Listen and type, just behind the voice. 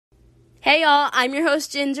Hey y'all, I'm your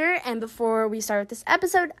host Ginger, and before we start this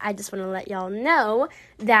episode, I just want to let y'all know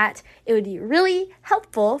that it would be really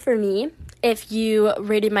helpful for me if you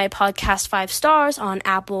rated my podcast 5 stars on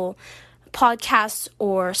Apple Podcasts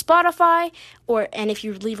or Spotify, and if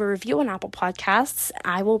you leave a review on Apple Podcasts,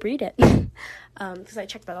 I will read it, because I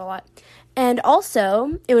check that a lot. And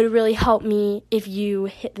also, it would really help me if you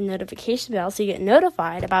hit the notification bell so you get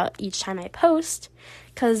notified about each time I post.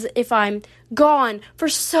 Because if I'm gone for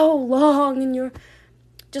so long and you're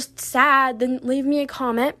just sad, then leave me a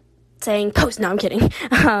comment saying post. No, I'm kidding.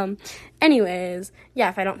 Anyways, yeah,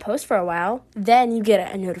 if I don't post for a while, then you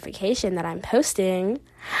get a notification that I'm posting.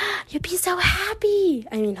 You'd be so happy.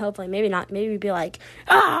 I mean, hopefully, maybe not. Maybe you'd be like,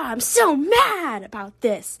 I'm so mad about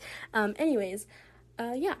this.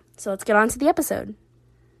 Yeah, so let's get on to the episode.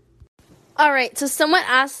 Alright, so someone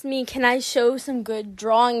asked me, can I show some good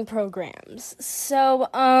drawing programs? So,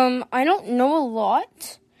 I don't know a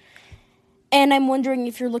lot, and I'm wondering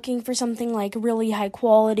if you're looking for something, like, really high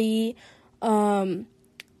quality,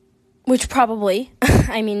 which probably,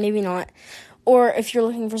 I mean, maybe not, or if you're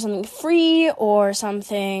looking for something free, or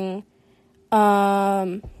something,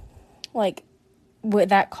 like,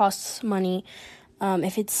 that costs money,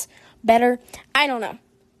 if it's better, I don't know.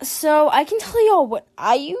 So I can tell y'all what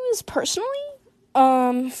I use personally.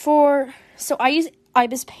 So I use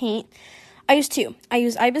Ibis Paint. I use two. I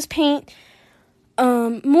use Ibis Paint,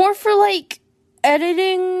 more for like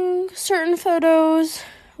editing certain photos,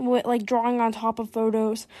 with like drawing on top of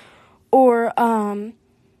photos, or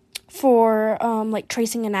for like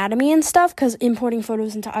tracing anatomy and stuff. Because importing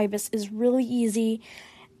photos into Ibis is really easy,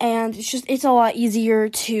 and it's a lot easier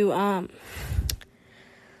to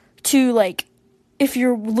like. If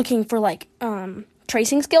you're looking for, like,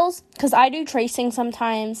 tracing skills, because I do tracing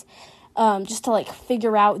sometimes, just to, like,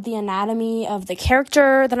 figure out the anatomy of the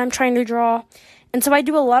character that I'm trying to draw, and so I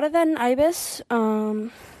do a lot of that in Ibis,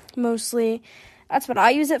 mostly. That's what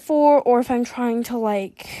I use it for, or if I'm trying to,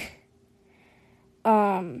 like,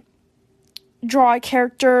 draw a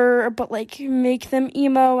character, but, like, make them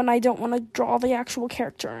emo, and I don't want to draw the actual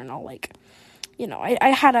character, and I'll, like, you know, I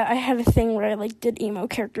had a thing where I, like, did emo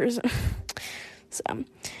characters. So,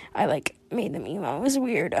 I, like, made them emo. It was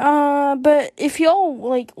weird. But if y'all,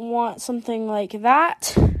 like, want something like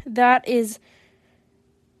that is...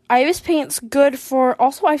 Ibis Paint's good for...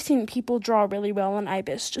 Also, I've seen people draw really well in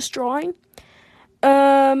Ibis, just drawing.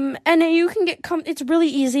 And you can get... It's really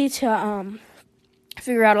easy to,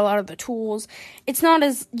 figure out a lot of the tools. It's not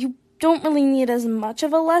as... You don't really need as much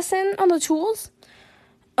of a lesson on the tools.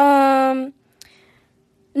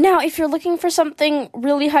 Now, if you're looking for something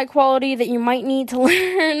really high quality that you might need to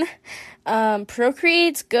learn,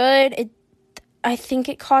 Procreate's good. I think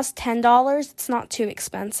it costs $10. It's not too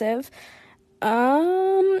expensive.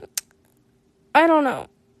 I don't know.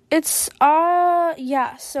 It's,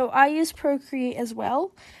 yeah, so I use Procreate as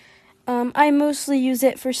well. I mostly use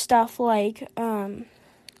it for stuff like drawing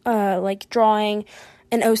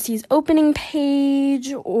an OC's opening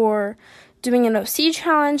page, or doing an OC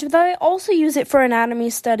challenge, but I also use it for anatomy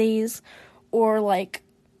studies, or, like,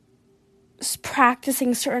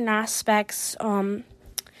 practicing certain aspects. I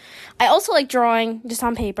also like drawing just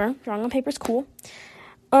on paper. Drawing on paper is cool.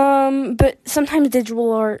 But sometimes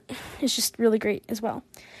digital art is just really great as well.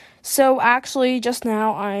 So, actually, just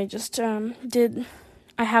now, I just, I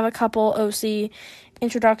have a couple OC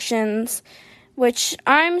introductions, which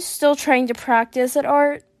I'm still trying to practice at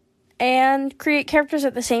art, and create characters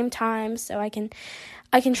at the same time, so I can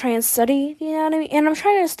try and study the anatomy, and I'm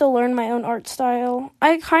trying to still learn my own art style.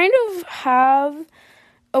 I kind of have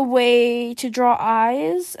a way to draw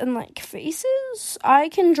eyes and, like, faces. I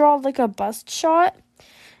can draw, like, a bust shot,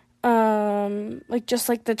 like, just,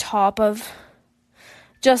 like, the top of,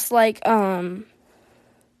 just, like the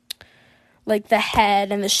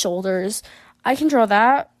head and the shoulders. I can draw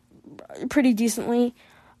that pretty decently.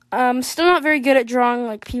 Still not very good at drawing,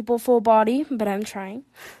 like, people full body, but I'm trying.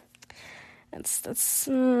 That's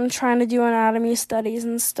trying to do anatomy studies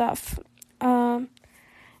and stuff. Though,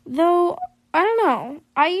 I don't know.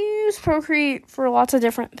 I use Procreate for lots of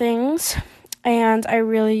different things, and I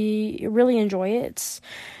really, really enjoy it.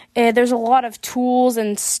 There's a lot of tools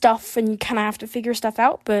and stuff, and you kind of have to figure stuff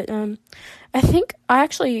out, but, I think,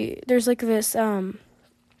 there's, like, this,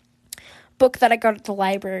 book that I got at the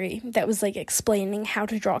library that was, like, explaining how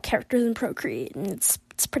to draw characters in Procreate, and it's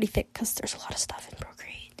pretty thick because there's a lot of stuff in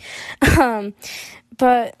Procreate.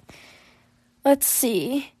 But let's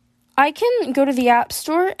see. I can go to the App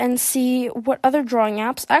Store and see what other drawing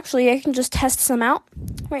apps. Actually, I can just test some out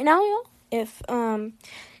right now, y'all. If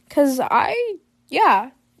because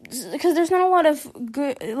because there's not a lot of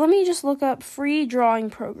good. Let me just look up free drawing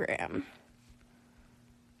program.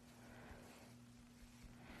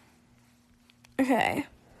 Okay.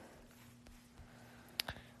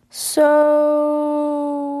 So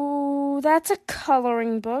that's a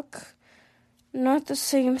coloring book. Not the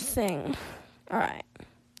same thing. Alright.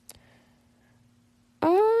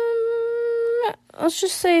 Let's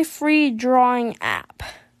just say free drawing app.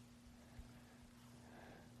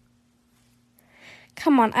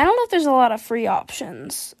 Come on, I don't know if there's a lot of free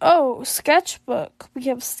options. Oh, Sketchbook. We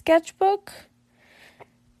have Sketchbook.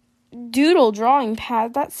 Doodle drawing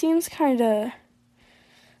pad. That seems kind of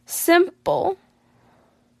simple.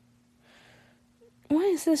 What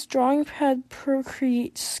is this? Drawing pad,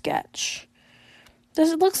 Procreate, Sketch.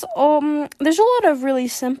 There's a lot of really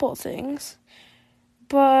simple things.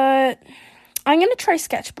 But I'm going to try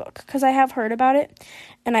Sketchbook because I have heard about it.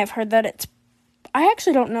 And I've heard that I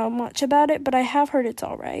actually don't know much about it, but I have heard it's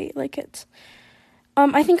alright. Like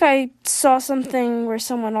I think I saw something where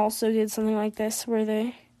someone also did something like this where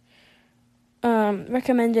they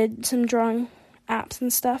recommended some drawing apps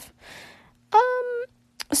and stuff.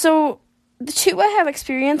 So the two I have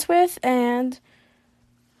experience with, and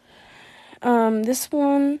this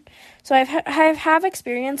one, so I have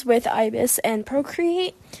experience with Ibis and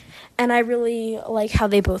Procreate, and I really like how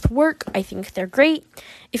they both work. I think they're great.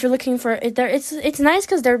 If you're looking for it, it's nice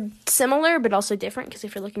because they're similar but also different. Because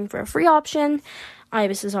if you're looking for a free option,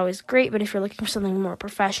 Ibis is always great. But if you're looking for something more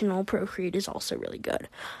professional, Procreate is also really good.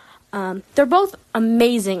 They're both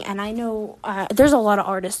amazing, and I know there's a lot of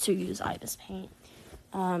artists who use Ibis Paint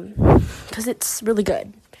because it's really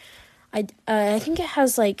good. I think it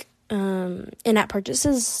has like in-app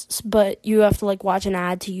purchases, but you have to like watch an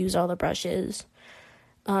ad to use all the brushes.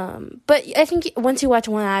 But I think once you watch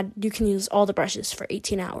one ad, you can use all the brushes for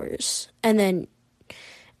 18 hours, and then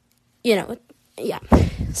yeah.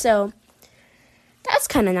 So that's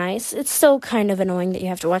kind of nice. It's still kind of annoying that you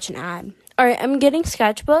have to watch an ad. All right, I'm getting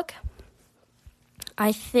Sketchbook.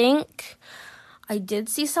 I think I did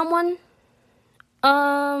see someone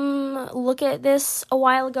look at this a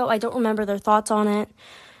while ago. I don't remember their thoughts on it,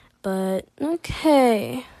 but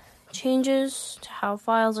okay. Changes to how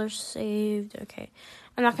files are saved. Okay,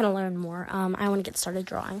 I'm not going to learn more. I want to get started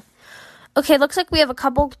drawing. Okay, looks like we have a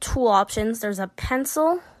couple tool options. There's a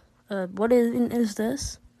pencil. What is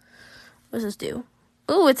this? What does this do?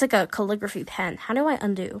 Ooh, it's like a calligraphy pen. How do I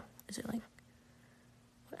undo? Is it like...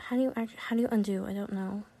 How do you undo? I don't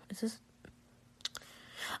know. Is this...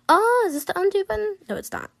 Oh, is this the undo button? No,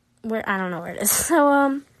 it's not. I don't know where it is.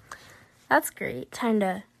 So, that's great.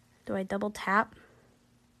 Do I double tap?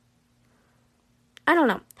 I don't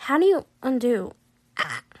know. How do you undo?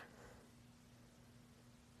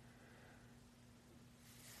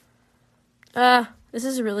 This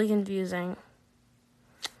is really confusing.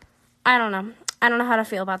 I don't know. I don't know how to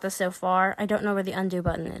feel about this so far. I don't know where the undo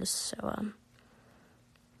button is, so,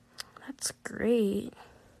 that's great.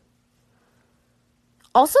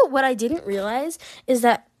 Also, what I didn't realize is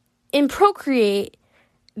that in Procreate,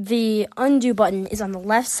 the undo button is on the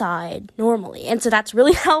left side normally. And so that's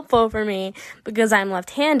really helpful for me because I'm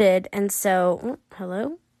left-handed. And so,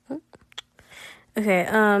 hello? Okay,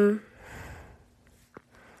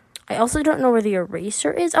 I also don't know where the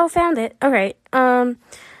eraser is. Oh, found it. Okay,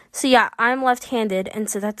 so yeah, I'm left-handed. And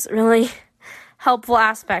so that's really helpful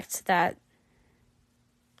aspect that,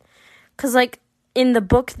 because like in the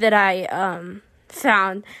book that I,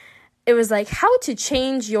 found, it was like how to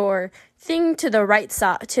change your thing to the right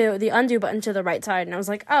side, to the undo button to the right side, and I was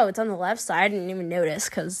like, oh, it's on the left side. I didn't even notice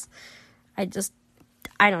because I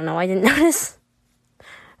don't know, I didn't notice.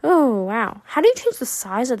 Oh wow, how do you change the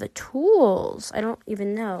size of the tools? I don't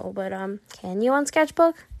even know, but can you on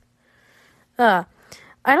Sketchbook? I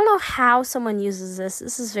don't know how someone uses this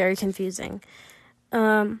is very confusing.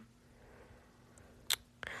 Ooh,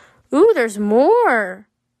 there's more.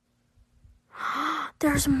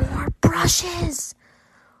 There's more brushes.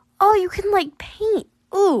 Oh, you can like paint.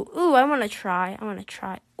 Ooh, I want to try.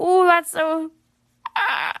 Ooh, that's so...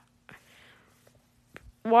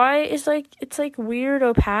 Why is it's like weird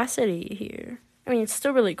opacity here. I mean, it's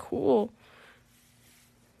still really cool.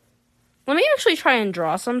 Let me actually try and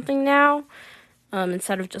draw something now,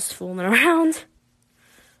 instead of just fooling around.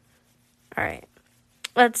 All right.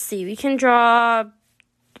 Let's see. We can draw,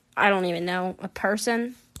 I don't even know, a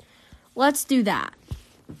person. Let's do that.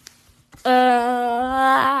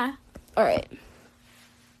 All right.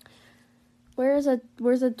 Where's a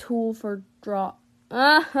tool for draw?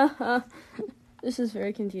 This is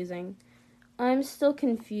very confusing. I'm still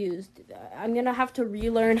confused. I'm gonna have to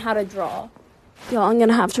relearn how to draw. Y'all, I'm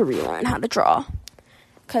gonna have to relearn how to draw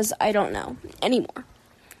because I don't know anymore.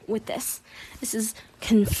 with this. This is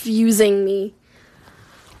confusing me.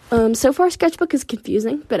 So far, Sketchbook is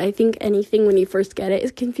confusing, but I think anything when you first get it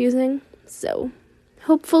is confusing. So,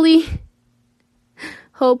 hopefully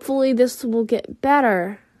this will get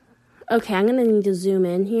better. Okay, I'm gonna need to zoom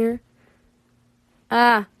in here.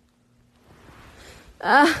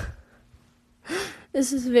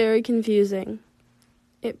 This is very confusing.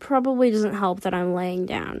 It probably doesn't help that I'm laying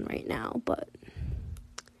down right now, but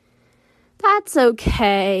that's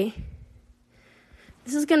okay.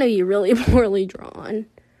 This is gonna be really poorly drawn.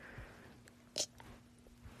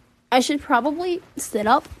 I should probably sit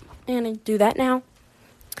up and do that now.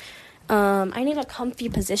 I need a comfy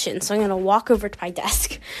position, so I'm gonna walk over to my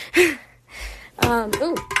desk. Sorry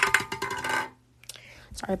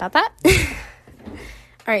about that.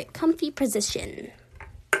 Alright, comfy position.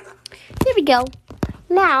 There we go.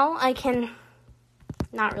 Now I can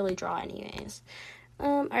not really draw anyways.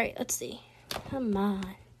 Alright, let's see. Come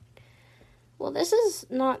on. Well, this is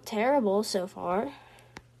not terrible so far.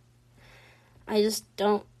 I just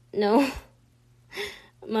don't know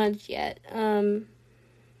much yet.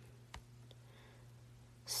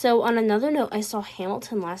 So on another note, I saw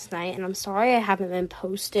Hamilton last night, and I'm sorry I haven't been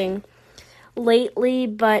posting lately,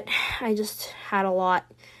 but I just had a lot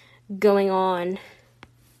going on.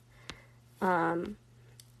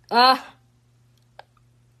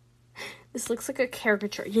 This looks like a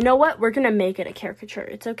caricature. You know what? We're gonna make it a caricature.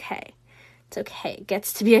 It's okay. It's okay. It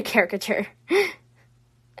gets to be a caricature.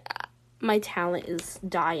 My talent is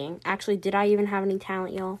dying. Actually, did I even have any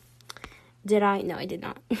talent, y'all? Did I? No, I did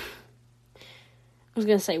not. I was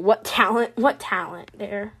gonna say, what talent? What talent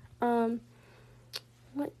there?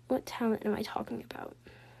 What talent am I talking about?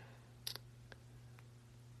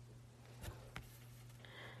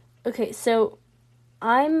 Okay, so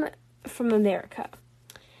I'm from America,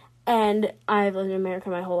 and I've lived in America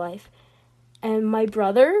my whole life, and my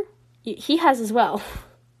brother, he has as well,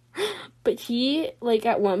 but he, like,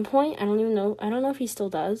 at one point, I don't know if he still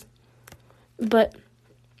does, but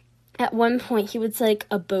at one point, he would say, like,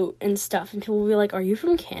 a boat and stuff, and people would be like, are you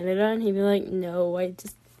from Canada? And he'd be like, no, I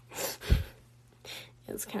just,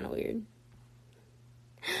 it's kind of weird.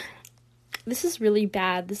 This is really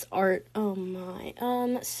bad, this art. Oh my.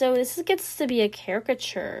 So this gets to be a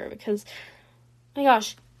caricature because, oh my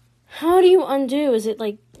gosh, how do you undo? Is it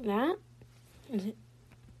like that? Is it?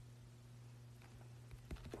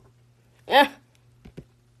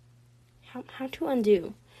 How to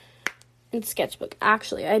undo in Sketchbook?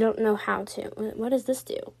 Actually, I don't know how to. What does this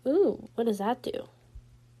do? Ooh, what does that do?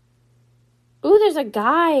 Ooh, there's a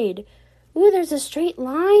guide. Ooh, there's a straight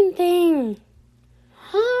line thing.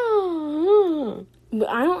 But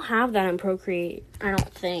I don't have that in Procreate, I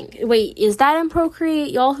don't think. Wait, is that in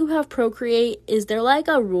Procreate? Y'all who have Procreate, is there like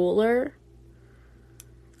a ruler?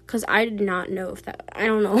 Because I did not know if that, I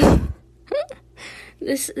don't know.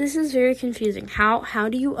 This is very confusing. How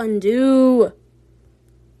do you undo?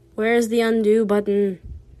 Where's the undo button?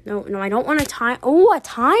 No, I don't want a time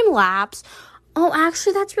lapse. Oh,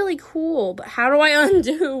 actually, that's really cool. But how do I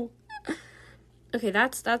undo? Okay,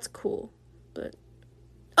 that's cool. But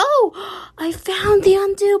oh, I found the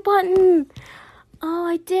undo button. Oh,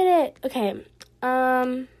 I did it. Okay.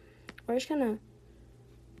 We're just gonna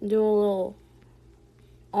do a little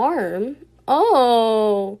arm.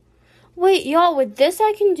 Oh. Wait, y'all, with this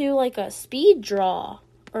I can do like a speed draw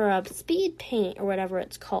or a speed paint or whatever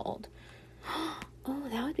it's called. Oh,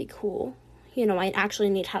 that would be cool. You know, I actually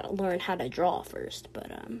need to learn how to draw first, but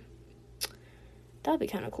that would be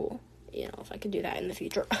kind of cool. You know, if I could do that in the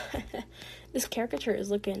future. This caricature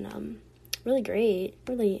is looking really great.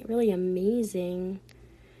 Really, really amazing.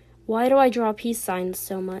 Why do I draw peace signs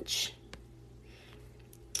so much?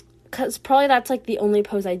 Because probably that's like the only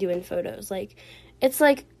pose I do in photos. Like, it's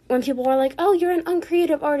like when people are like, oh, you're an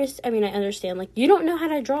uncreative artist. I mean, I understand. Like, you don't know how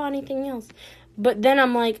to draw anything else. But then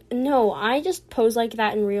I'm like, no, I just pose like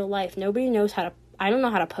that in real life. Nobody knows how to, I don't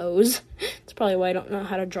know how to pose. That's probably why I don't know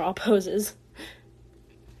how to draw poses.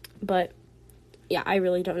 But, yeah, I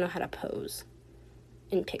really don't know how to pose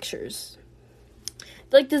in pictures.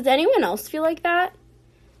 Like, does anyone else feel like that?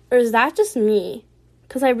 Or is that just me?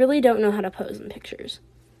 Because I really don't know how to pose in pictures.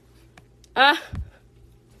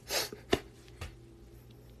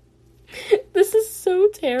 This is so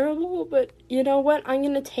terrible, but you know what? I'm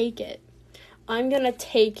going to take it.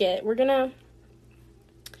 We're going to...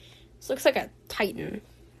 This looks like a Titan.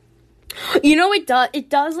 You know, it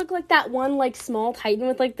does look like that one, like, small Titan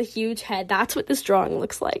with, like, the huge head. That's what this drawing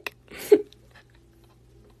looks like.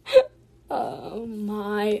 Oh,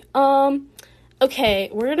 my. Okay,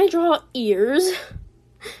 we're gonna draw ears.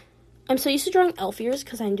 I'm so used to drawing elf ears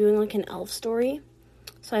because I'm doing, like, an elf story.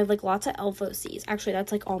 So I have, like, lots of elf OCs. Actually,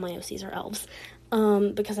 that's, like, all my OCs are elves.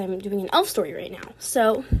 Because I'm doing an elf story right now.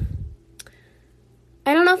 So,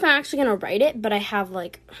 I don't know if I'm actually going to write it, but I have,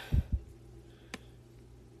 like,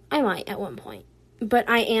 I might at one point. But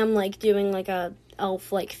I am, like, doing, like, a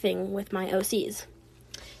elf, like, thing with my OCs.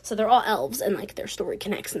 So they're all elves, and, like, their story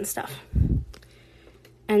connects and stuff.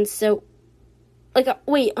 And so, like,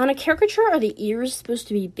 wait, on a caricature, are the ears supposed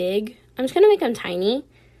to be big? I'm just going to make them tiny.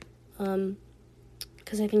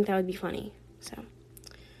 Because I think that would be funny. So,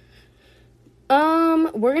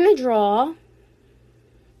 we're going to draw,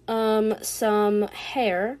 some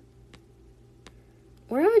hair.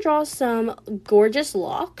 We're going to draw some gorgeous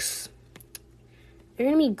locks. They're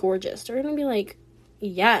going to be gorgeous. They're going to be, like,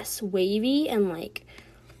 yes, wavy and, like,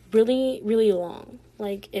 really, really long.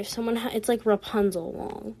 Like, if someone it's like Rapunzel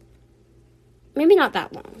long. Maybe not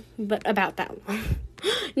that long, but about that long.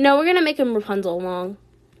 No, we're going to make them Rapunzel long.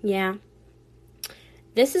 Yeah.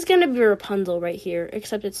 This is going to be Rapunzel right here,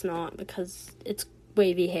 except it's not because it's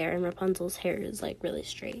wavy hair and Rapunzel's hair is, like, really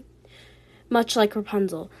straight. Much like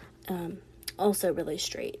Rapunzel, also really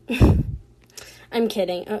straight. I'm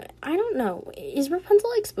kidding. I don't know. Is Rapunzel,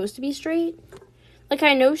 like, supposed to be straight? Like,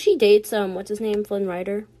 I know she dates, what's his name, Flynn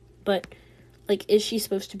Rider, but, like, is she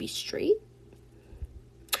supposed to be straight?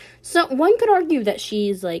 So, one could argue that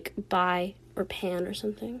she's, like, bi or pan or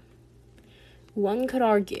something. One could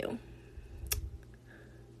argue.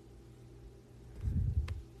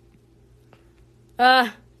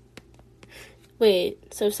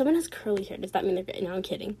 Wait, so if someone has curly hair, does that mean they're gay? No, I'm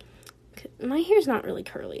kidding. My hair's not really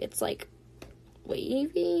curly. It's, like,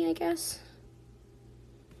 wavy, I guess.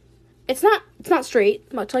 It's not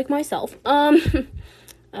straight, much like myself.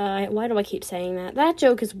 Why do I keep saying that? That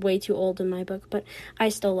joke is way too old in my book, but I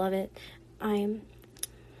still love it. I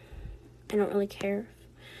don't really care.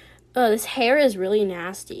 This hair is really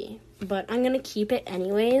nasty, but I'm gonna keep it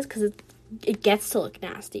anyways, because it gets to look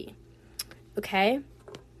nasty. Okay?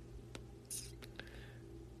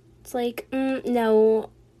 It's like, no,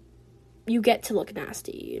 you get to look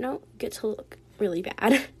nasty, you know? You get to look really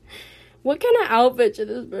bad. What kind of outfit should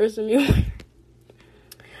this person be wearing?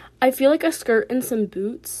 I feel like a skirt and some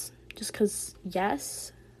boots, just because,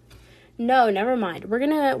 yes. No, never mind. We're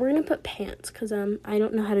gonna put pants, because, I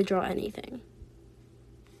don't know how to draw anything.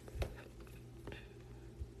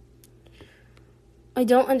 I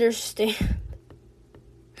don't understand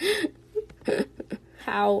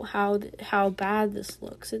how bad this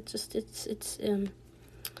looks.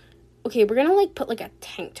 Okay, we're gonna, like, put, like, a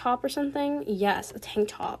tank top or something. Yes, a tank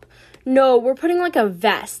top. No, we're putting, like, a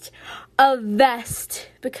vest. A vest.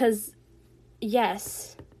 Because,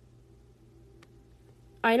 yes.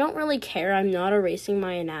 I don't really care. I'm not erasing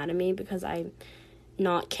my anatomy because I'm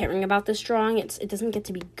not caring about this drawing. It doesn't get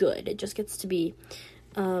to be good. It just gets to be,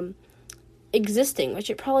 existing, which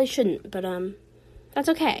it probably shouldn't. But, that's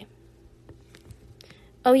okay.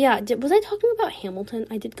 Oh, yeah. Was I talking about Hamilton?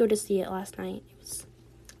 I did go to see it last night. It was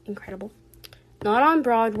incredible. Not on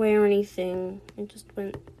Broadway or anything. It just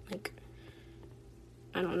went, like,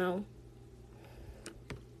 I don't know.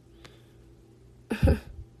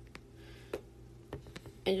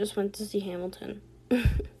 I just went to see Hamilton.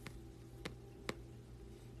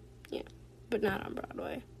 Yeah, but not on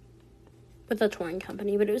Broadway. With a touring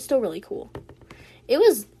company, but it was still really cool. It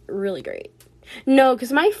was really great. No,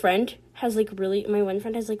 because my one friend has, like,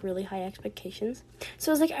 really high expectations.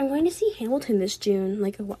 So I was like, I'm going to see Hamilton this June,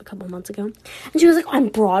 like, a couple months ago. And she was like, on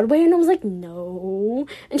Broadway? And I was like, no.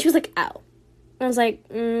 And she was like, oh. And I was like,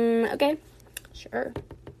 okay, sure.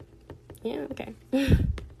 Yeah, okay.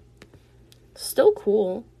 Still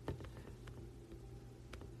cool.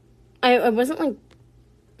 I wasn't, like,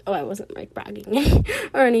 I wasn't, like, bragging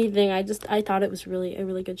or anything. I thought it was a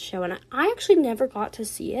really good show. And I actually never got to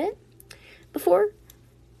see it before,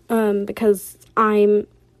 because I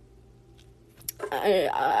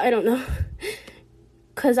don't know,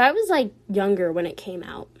 because I was, like, younger when it came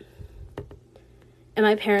out, and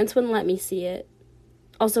my parents wouldn't let me see it,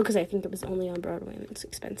 also because I think it was only on Broadway, and it's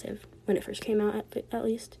expensive, when it first came out, at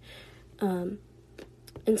least, and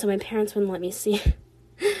so my parents wouldn't let me see it.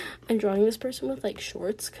 I'm drawing this person with, like,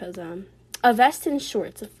 shorts, because, a vest and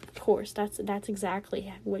shorts, of course, that's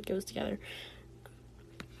exactly what goes together.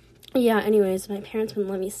 Yeah, anyways, my parents wouldn't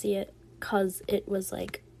let me see it because it was,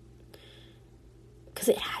 like, because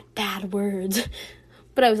it had bad words.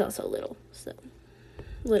 But I was also little, so,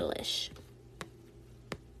 little-ish.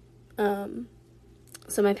 So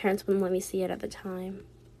my parents wouldn't let me see it at the time.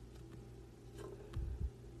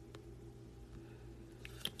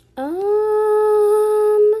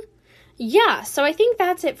 Yeah, so I think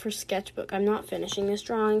that's it for sketchbook. I'm not finishing this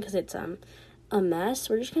drawing because it's, a mess.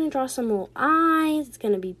 We're just going to draw some little eyes. It's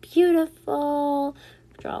going to be beautiful.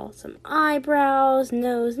 Draw some eyebrows,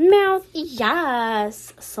 nose, mouth.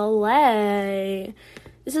 Yes! Slay.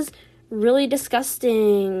 This is really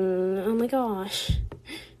disgusting. Oh my gosh.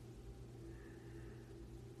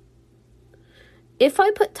 If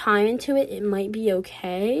I put time into it, it might be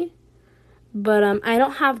okay. But I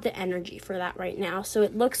don't have the energy for that right now. So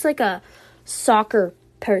it looks like a soccer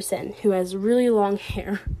person who has really long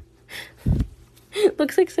hair.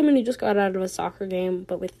 Looks like someone who just got out of a soccer game,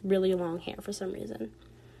 but with really long hair for some reason.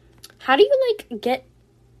 How do you, get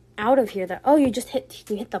out of here? You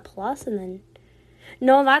hit the plus and then...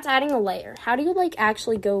 No, that's adding a layer. How do you,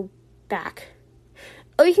 actually go back?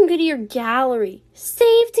 Oh, you can go to your gallery.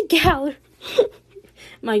 Save to gallery.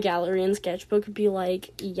 My gallery and sketchbook would be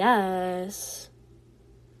yes.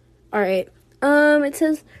 Alright. It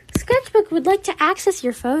says, sketchbook would like to access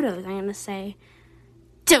your photos. I'm going to say,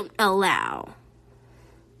 don't allow.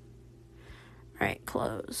 Alright,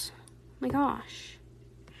 close. Oh my gosh.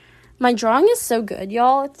 My drawing is so good,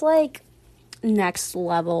 y'all. It's next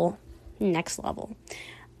level.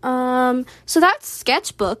 So that's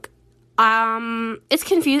sketchbook. It's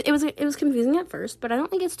confusing. It was confusing at first, but I don't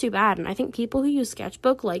think it's too bad. And I think people who use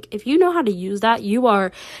sketchbook, if you know how to use that, you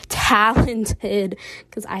are talented,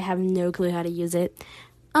 because I have no clue how to use it.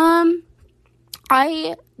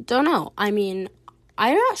 I don't know. I mean,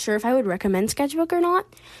 I'm not sure if I would recommend sketchbook or not.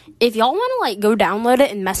 If y'all want to go download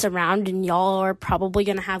it and mess around, and y'all are probably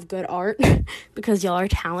gonna have good art because y'all are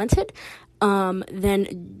talented,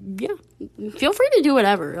 then yeah, feel free to do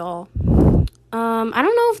whatever, y'all. I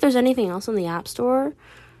don't know if there's anything else on the App Store.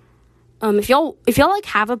 If y'all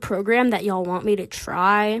have a program that y'all want me to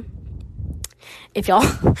try, if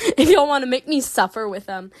y'all want to make me suffer with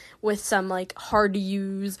some hard to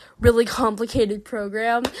use, really complicated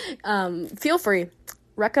program, feel free.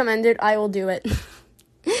 Recommend it. I will do it.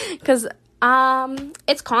 Cause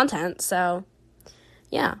it's content, so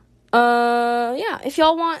yeah. If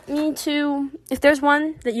y'all want me to, if there's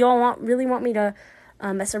one that y'all really want me to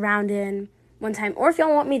mess around in one time, or if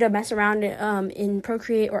y'all want me to mess around in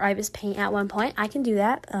Procreate or Ibis Paint at one point, I can do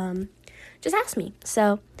that. Just ask me.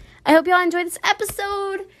 So I hope y'all enjoyed this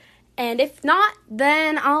episode, and if not,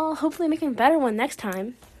 then I'll hopefully make a better one next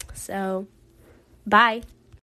time. So bye.